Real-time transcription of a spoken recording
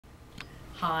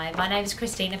Hi, my name is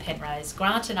Christina Penrose.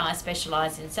 Grant and I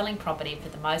specialise in selling property for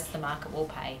the most the market will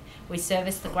pay. We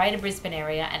service the Greater Brisbane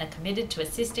area and are committed to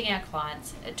assisting our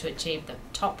clients to achieve the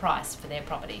top price for their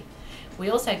property. We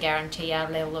also guarantee our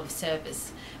level of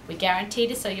service. We guarantee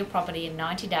to sell your property in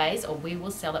 90 days or we will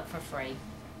sell it for free.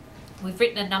 We've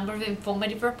written a number of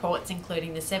informative reports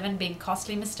including the 7 big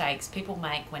costly mistakes people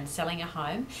make when selling a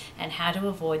home and how to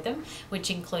avoid them,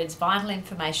 which includes vital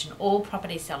information all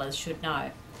property sellers should know.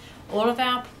 All of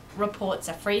our reports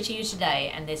are free to you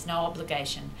today and there's no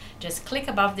obligation. Just click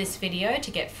above this video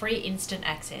to get free instant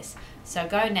access. So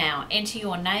go now, enter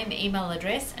your name, email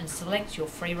address and select your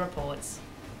free reports.